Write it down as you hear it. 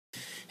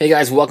Hey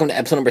guys, welcome to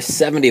episode number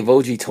 70 of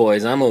OG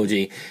Toys. I'm OG.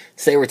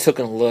 Today we're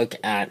taking a look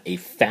at a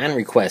fan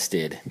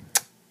requested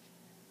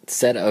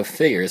set of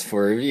figures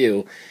for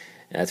review.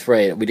 That's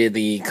right, we did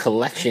the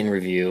collection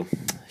review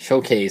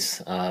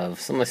showcase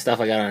of some of the stuff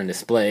I got on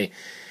display,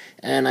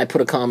 and I put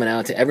a comment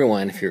out to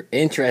everyone. If you're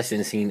interested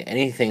in seeing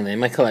anything in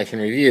my collection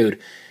reviewed,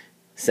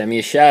 send me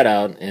a shout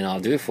out and I'll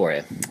do it for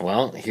you.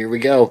 Well, here we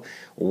go.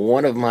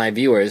 One of my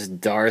viewers,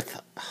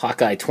 Darth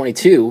Hawkeye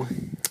 22,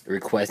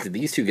 requested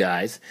these two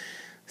guys.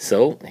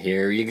 So,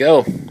 here you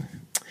go.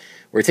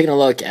 We're taking a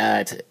look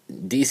at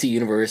DC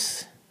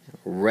Universe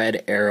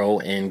Red Arrow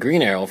and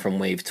Green Arrow from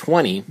Wave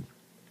 20.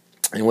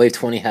 And Wave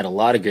 20 had a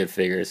lot of good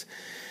figures.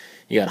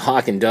 You got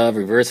Hawk and Dove,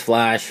 Reverse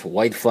Flash,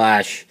 White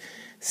Flash,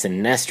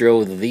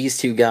 Sinestro, these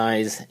two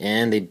guys,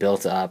 and they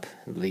built up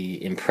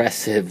the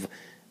impressive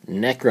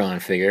Necron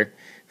figure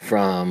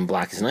from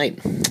Blackest Night.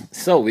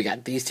 So, we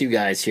got these two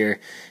guys here.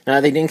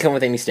 Now, they didn't come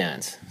with any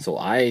stands. So,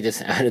 I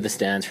just added the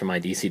stands from my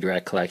DC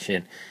Direct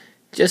collection,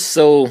 just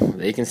so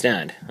they can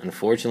stand.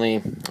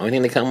 Unfortunately, only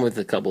thing they come with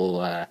a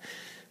couple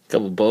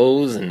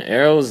bows and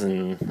arrows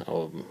and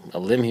a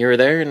limb here or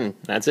there, and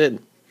that's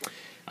it.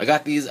 I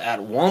got these at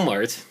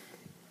Walmart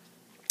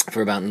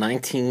for about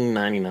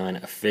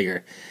 $19.99 a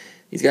figure.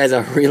 These guys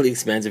are really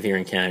expensive here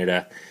in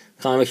Canada.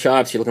 Comic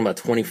shops, you're looking about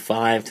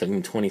 $25 to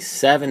even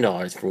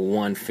 $27 for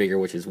one figure,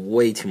 which is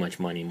way too much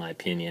money in my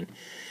opinion.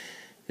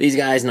 These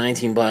guys,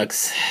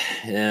 $19.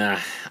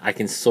 Yeah, I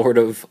can sort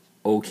of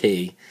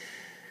okay.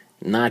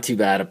 Not too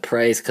bad a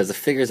price because the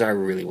figures are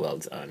really well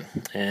done.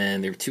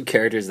 And there are two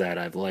characters that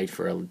I've liked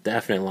for a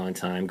definite long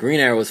time. Green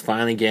Arrow is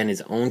finally getting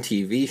his own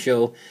TV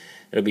show.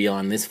 It'll be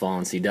on this fall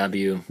on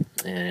CW,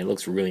 and it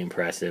looks really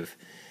impressive.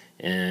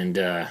 And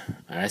I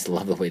just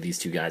love the way these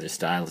two guys are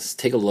styled. Let's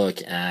take a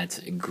look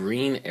at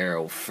Green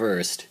Arrow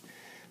first.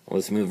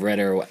 Let's move Red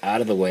Arrow out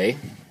of the way.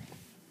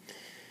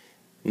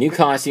 New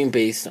costume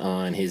based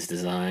on his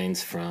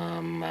designs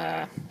from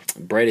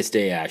Brightest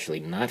Day, actually,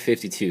 not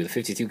 52. The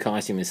 52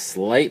 costume is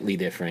slightly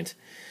different,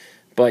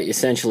 but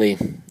essentially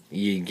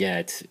you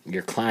get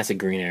your classic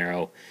Green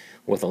Arrow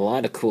with a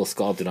lot of cool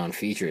sculpted on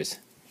features.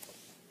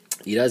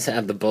 He does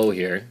have the bow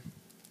here,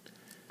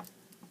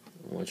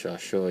 which I'll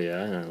show you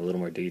in a little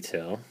more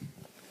detail.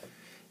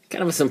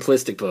 Kind of a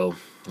simplistic bow.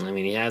 I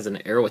mean, he has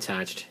an arrow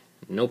attached,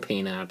 no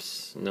paint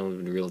apps, no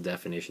real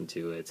definition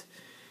to it,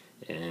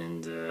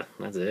 and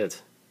that's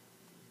it.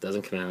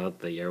 Doesn't come out,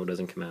 the arrow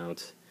doesn't come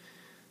out.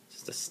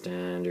 Just a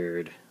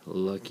standard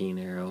looking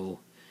arrow.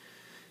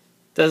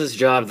 Does its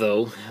job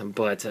though,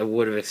 but I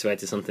would have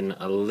expected something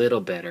a little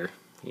better.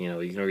 You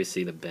know, you can already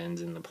see the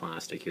bends in the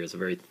plastic here. It's a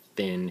very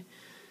thin,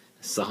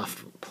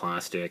 soft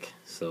plastic,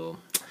 so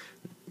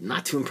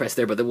not too impressed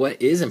there. But what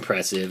is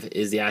impressive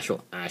is the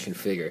actual action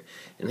figure,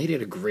 and they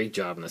did a great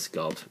job in the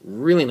sculpt.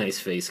 Really nice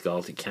face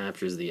sculpt. It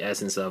captures the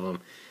essence of them.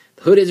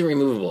 The hood isn't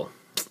removable,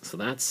 so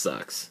that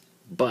sucks.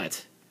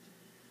 But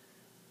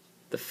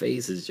the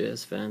face is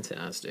just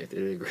fantastic. They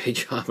did a great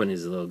job on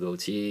his little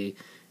goatee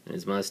and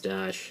his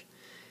mustache.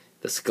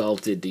 The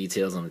sculpted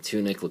details on the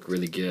tunic look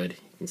really good.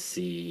 You can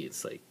see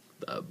it's like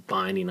the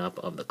binding up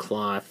of the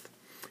cloth.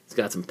 It's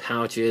got some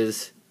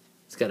pouches.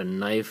 It's got a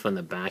knife on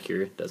the back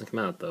here. Doesn't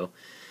come out though.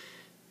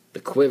 The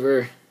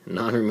quiver,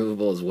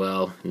 non-removable as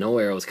well. No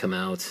arrows come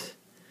out.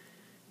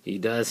 He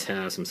does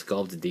have some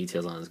sculpted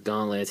details on his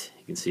gauntlet.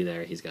 You can see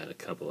there he's got a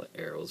couple of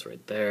arrows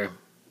right there.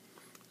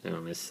 And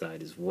on this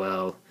side as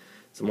well.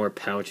 Some more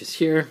pouches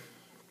here,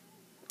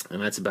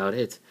 and that's about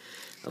it.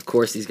 Of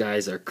course, these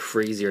guys are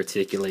crazy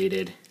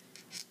articulated.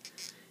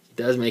 He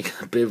does make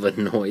a bit of a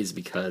noise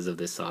because of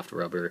this soft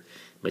rubber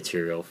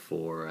material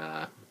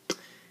for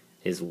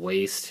his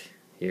waist.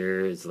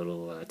 Here, his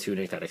little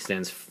tunic that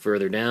extends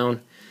further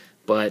down,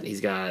 but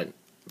he's got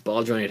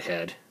ball jointed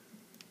head.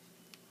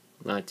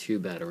 Not too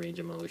bad a range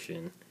of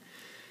motion.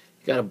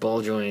 Got a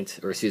ball joint,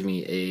 or excuse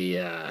me,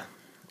 a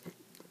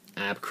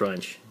ab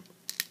crunch.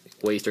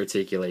 Waist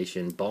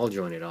articulation, ball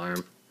jointed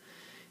arm,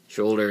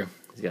 shoulder.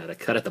 He's got a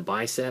cut at the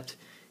bicep.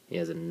 He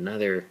has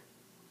another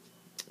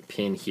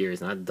pin here.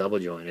 It's not double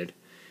jointed,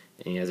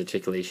 and he has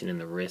articulation in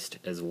the wrist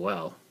as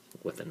well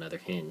with another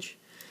hinge.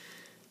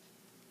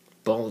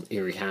 Ball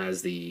here he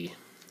has the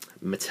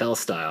Mattel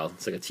style.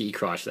 It's like a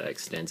T-crotch that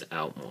extends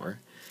out more.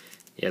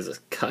 He has a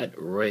cut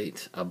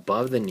right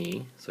above the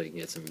knee, so you can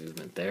get some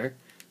movement there.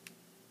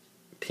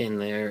 Pin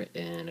there,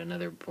 and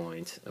another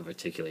point of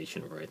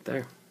articulation right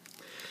there.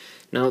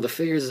 Now, the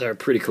figures are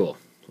pretty cool.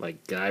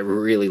 Like, I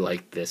really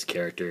like this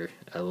character.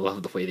 I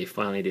love the way they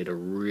finally did a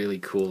really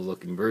cool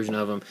looking version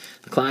of him.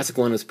 The classic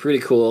one was pretty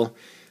cool.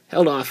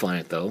 Held off on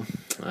it, though,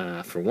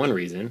 for one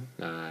reason.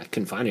 I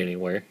couldn't find it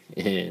anywhere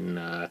in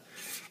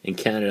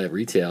Canada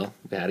retail.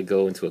 I had to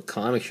go into a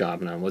comic shop,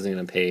 and I wasn't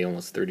going to pay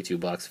almost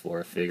 $32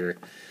 for a figure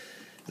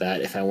that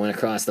if I went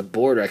across the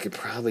border, I could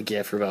probably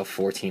get for about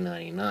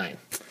 $14.99.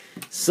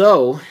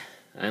 So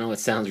I know it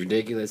sounds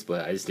ridiculous,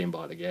 but I just didn't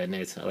bother getting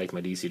it. I like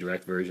my DC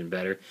Direct version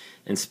better.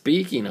 And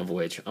speaking of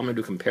which, I'm going to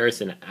do a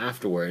comparison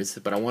afterwards,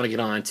 but I want to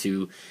get on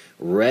to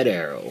Red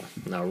Arrow.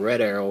 Now,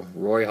 Red Arrow,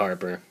 Roy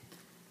Harper,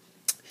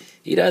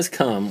 He does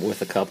come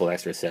with a couple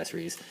extra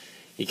accessories.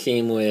 He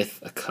came with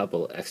a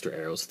couple extra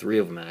arrows, 3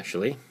 of them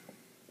actually.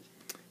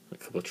 A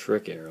couple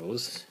trick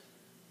arrows.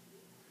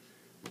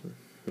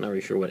 Not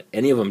really sure what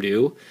any of them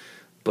do,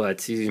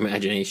 but use your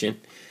imagination.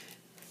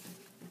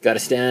 Got a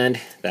stand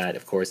that,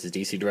 of course, is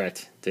DC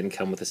Direct. Didn't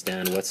come with a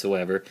stand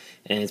whatsoever,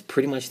 and it's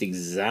pretty much the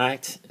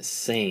exact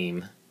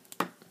same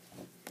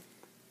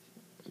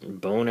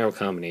bow and arrow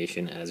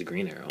combination as a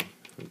green arrow.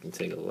 You can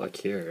take a look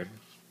here.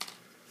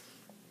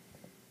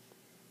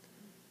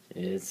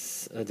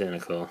 It's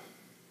identical.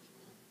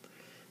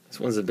 This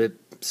one's a bit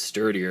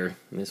sturdier.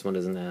 This one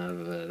doesn't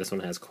have. This one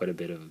has quite a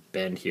bit of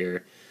bend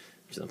here,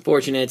 which is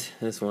unfortunate.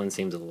 This one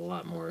seems a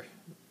lot more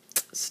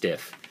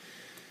stiff.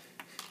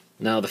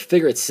 Now the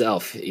figure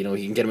itself, you know,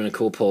 you can get him in a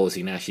cool pose.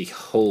 You can actually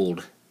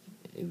hold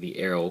the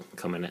arrow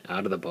coming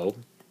out of the bow.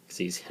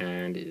 See, his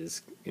hand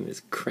is in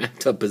this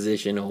cramped up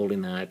position,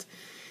 holding that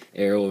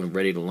arrow and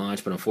ready to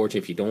launch. But unfortunately,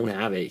 if you don't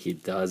have it, he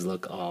does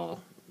look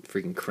all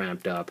freaking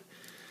cramped up.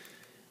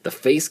 The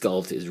face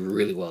sculpt is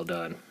really well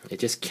done. It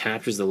just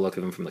captures the look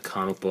of him from the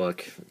comic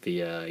book,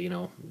 you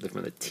know,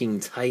 from the Teen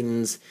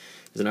Titans.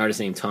 There's an artist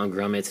named Tom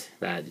Grummett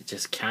that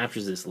just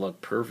captures this look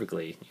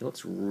perfectly. He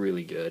looks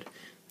really good.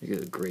 He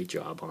did a great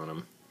job on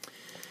him.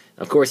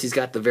 Of course, he's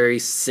got the very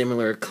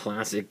similar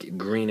classic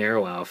Green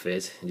Arrow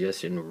outfit,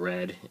 just in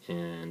red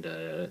and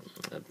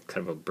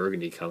kind of a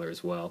burgundy color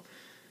as well.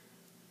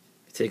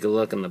 Take a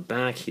look on the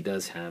back. He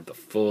does have the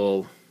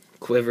full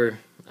quiver.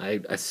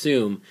 I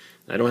assume,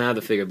 I don't have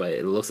the figure, but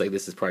it looks like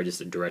this is probably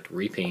just a direct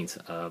repaint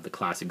of the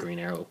classic Green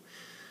Arrow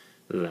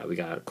that we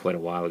got quite a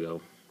while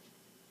ago.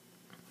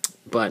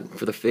 But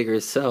for the figure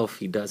itself,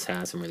 he does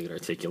have some really good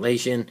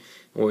articulation,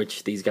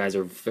 which these guys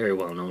are very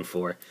well known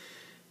for.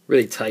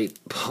 Really tight,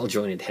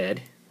 ball-jointed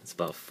head. That's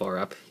about far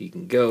up he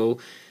can go.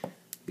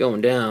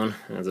 Going down,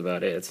 that's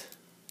about it.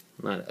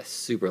 Not a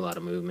super lot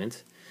of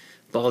movement.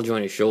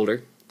 Ball-jointed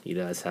shoulder. He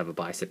does have a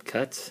bicep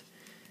cut.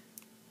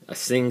 A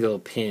single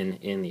pin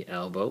in the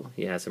elbow.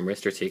 He has some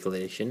wrist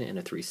articulation and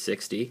a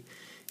 360.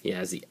 He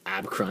has the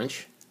ab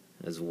crunch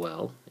as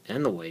well,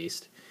 and the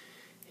waist.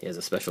 He has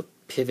a special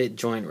pivot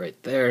joint right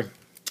there.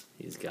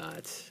 He's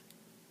got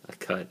a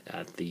cut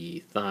at the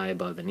thigh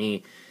above the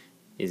knee.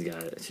 He's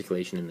got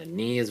articulation in the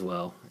knee as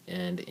well,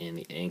 and in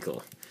the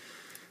ankle.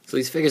 So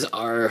these figures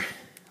are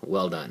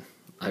well done.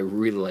 I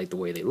really like the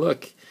way they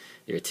look.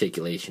 The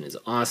articulation is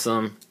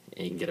awesome,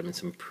 and you can get them in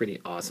some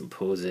pretty awesome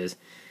poses.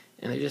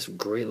 And they're just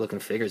great looking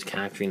figures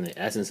capturing the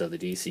essence of the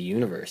DC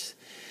universe.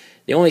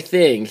 The only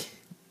thing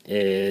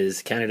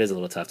is Canada's a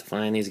little tough to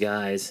find these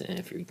guys, and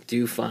if you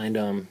do find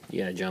them,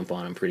 you gotta jump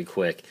on them pretty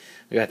quick.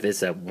 I got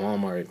this at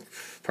Walmart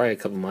probably a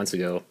couple months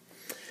ago.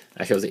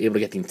 Actually, I was able to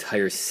get the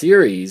entire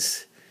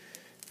series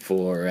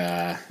for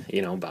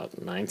you know, about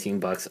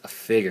 19 bucks a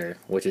figure,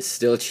 which is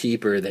still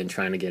cheaper than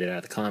trying to get it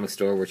at the comic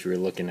store, which we were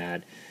looking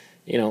at,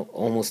 you know,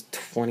 almost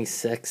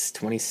 26,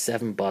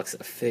 27 bucks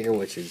a figure,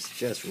 which is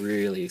just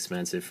really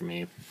expensive for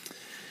me.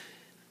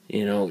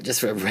 You know,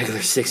 just for a regular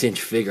 6-inch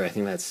figure, I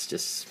think that's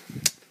just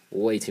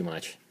way too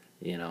much,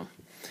 you know.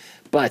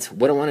 But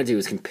what I want to do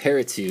is compare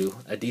it to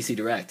a DC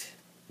Direct.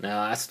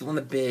 Now, that's one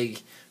of the big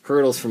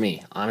hurdles for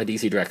me. I'm a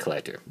DC Direct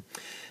collector.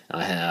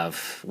 I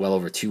have well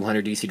over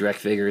 200 DC Direct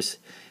figures,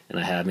 and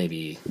I have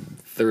maybe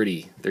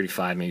 30,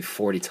 35, maybe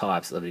 40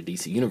 tops of the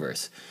DC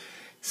Universe.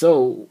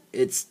 So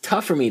it's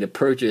tough for me to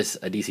purchase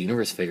a DC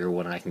Universe figure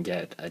when I can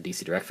get a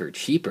DC Direct figure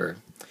cheaper,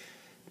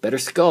 better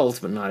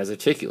sculpt, but not as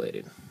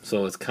articulated.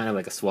 So it's kind of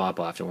like a swap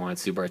off. Do I want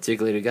super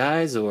articulated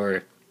guys,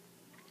 or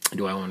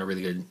do I want a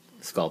really good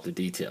sculpted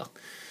detail?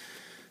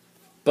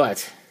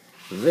 But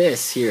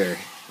this here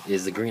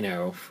is the Green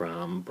Arrow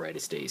from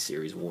Brightest Day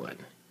Series 1.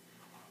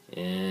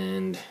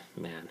 And,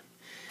 man,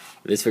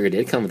 this figure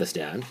did come with a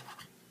stand.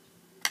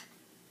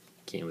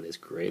 Came with this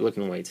great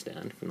looking white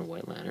stand from the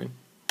White Lantern.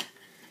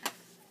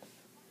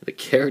 The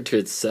character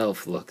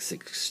itself looks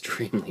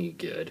extremely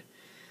good.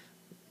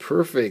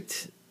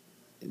 Perfect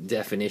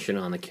definition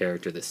on the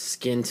character. The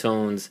skin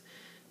tones,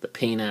 the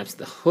paint apps.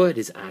 The hood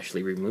is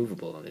actually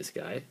removable on this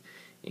guy.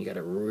 You got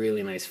a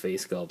really nice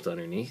face sculpt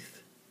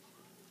underneath.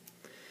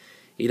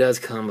 He does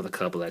come with a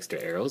couple extra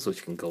arrows,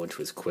 which can go into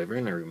his quiver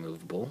and are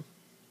removable.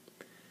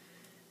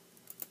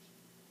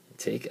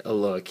 Take a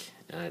look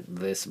at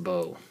this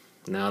bow.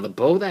 Now, the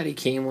bow that he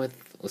came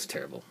with was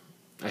terrible.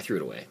 I threw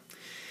it away.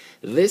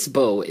 This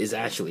bow is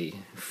actually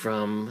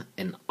from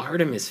an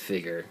Artemis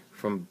figure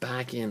from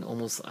back in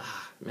almost,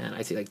 man,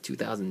 I'd say like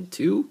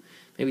 2002,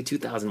 maybe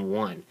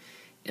 2001.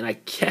 And I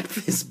kept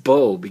this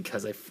bow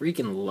because I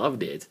freaking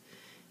loved it.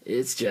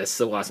 It's just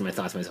so awesome. I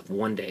thought to myself,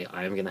 one day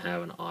I am going to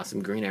have an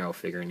awesome Green Arrow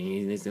figure, and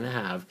he's going to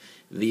have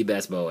the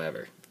best bow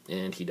ever.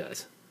 And he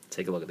does.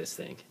 Take a look at this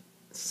thing.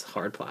 It's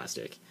hard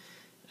plastic.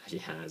 It actually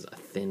has a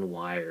thin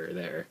wire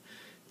there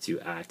to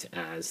act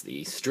as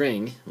the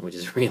string, which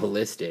is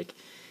realistic.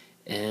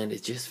 And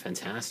it's just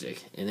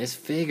fantastic. And this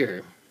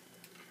figure,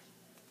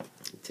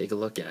 take a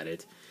look at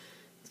it.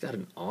 It's got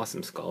an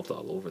awesome sculpt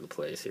all over the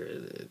place here.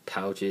 The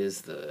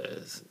pouches,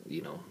 the,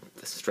 you know,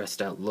 the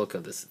stressed out look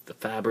of this, the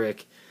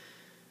fabric.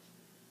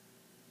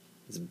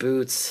 his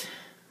boots,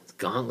 his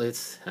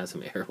gauntlets, has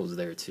some arrows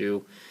there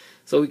too.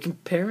 So we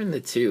comparing the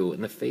two,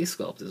 and the face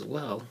sculpt as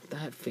well.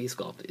 That face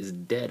sculpt is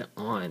dead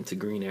on to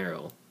Green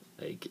Arrow.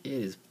 Like, it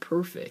is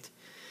perfect.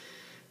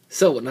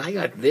 So when I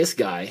got this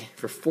guy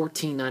for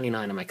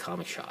 $14.99 in my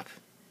comic shop,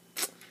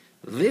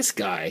 this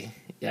guy,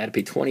 I had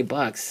to pay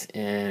 $20,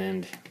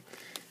 and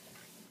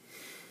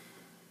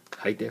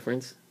height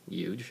difference,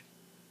 huge.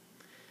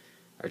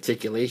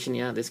 Articulation,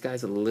 yeah, this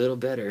guy's a little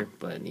better,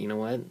 but you know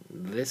what?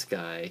 This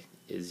guy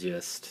is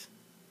just...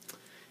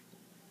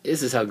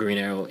 This is how Green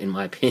Arrow, in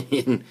my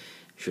opinion,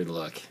 should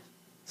look.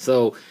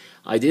 So,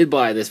 I did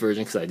buy this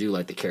version because I do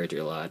like the character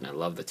a lot, and I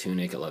love the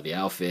tunic, I love the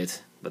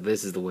outfit, but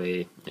this is the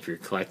way, if you're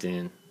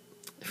collecting,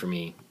 for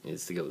me,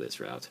 is to go this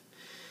route.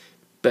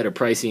 Better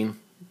pricing,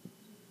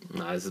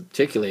 not as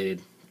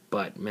articulated,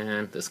 but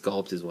man, the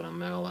sculpt is what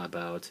I'm all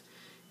about,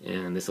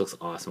 and this looks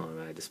awesome on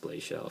my display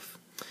shelf.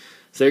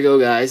 So there you go,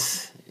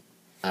 guys.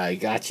 I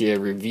got you a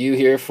review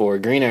here for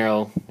Green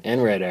Arrow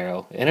and Red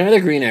Arrow and another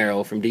Green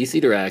Arrow from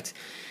DC Direct.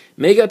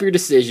 Make up your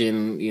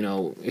decision. You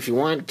know, if you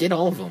want, get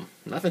all of them.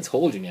 Nothing's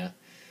holding you.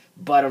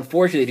 But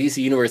unfortunately,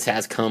 DC Universe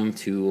has come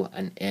to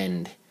an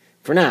end.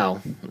 For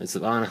now, it's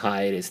on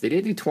hiatus. They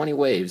did do 20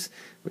 waves,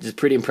 which is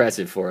pretty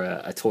impressive for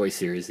a toy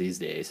series these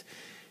days.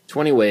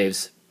 20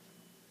 waves.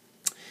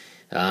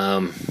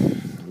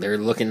 They're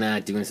looking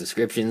at doing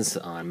subscriptions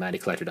on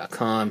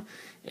MattyCollector.com,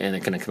 and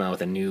they're going to come out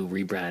with a new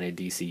rebranded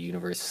DC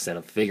Universe set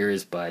of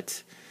figures,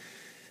 but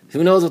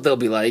who knows what they'll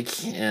be like.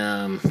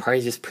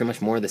 Probably just pretty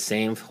much more of the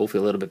same.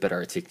 Hopefully a little bit better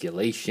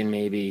articulation,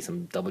 maybe.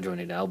 Some double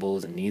jointed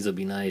elbows and knees will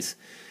be nice.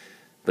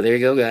 But there you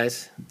go,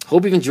 guys.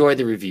 Hope you've enjoyed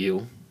the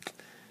review,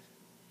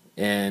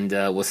 and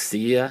we'll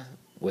see ya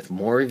with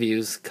more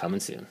reviews coming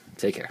soon.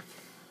 Take care.